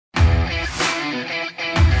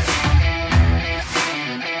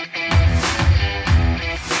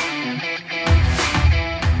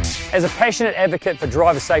As a passionate advocate for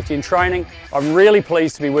driver safety and training, I'm really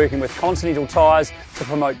pleased to be working with Continental Tyres to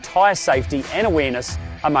promote tyre safety and awareness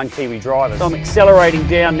among Kiwi drivers. So I'm accelerating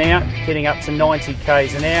down now, getting up to 90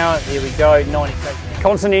 k's an hour. There we go, 90 k's an hour.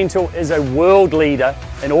 Continental is a world leader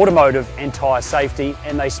in automotive and tyre safety,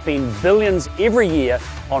 and they spend billions every year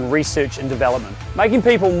on research and development. Making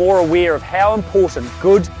people more aware of how important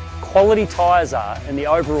good quality tyres are in the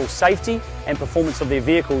overall safety and performance of their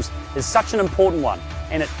vehicles is such an important one,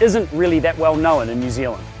 and it isn't really that well known in New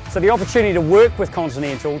Zealand. So the opportunity to work with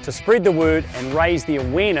Continental to spread the word and raise the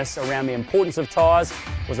awareness around the importance of tyres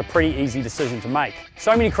was a pretty easy decision to make.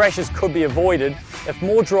 So many crashes could be avoided if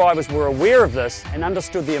more drivers were aware of this and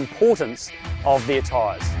understood the importance of their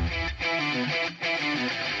tyres.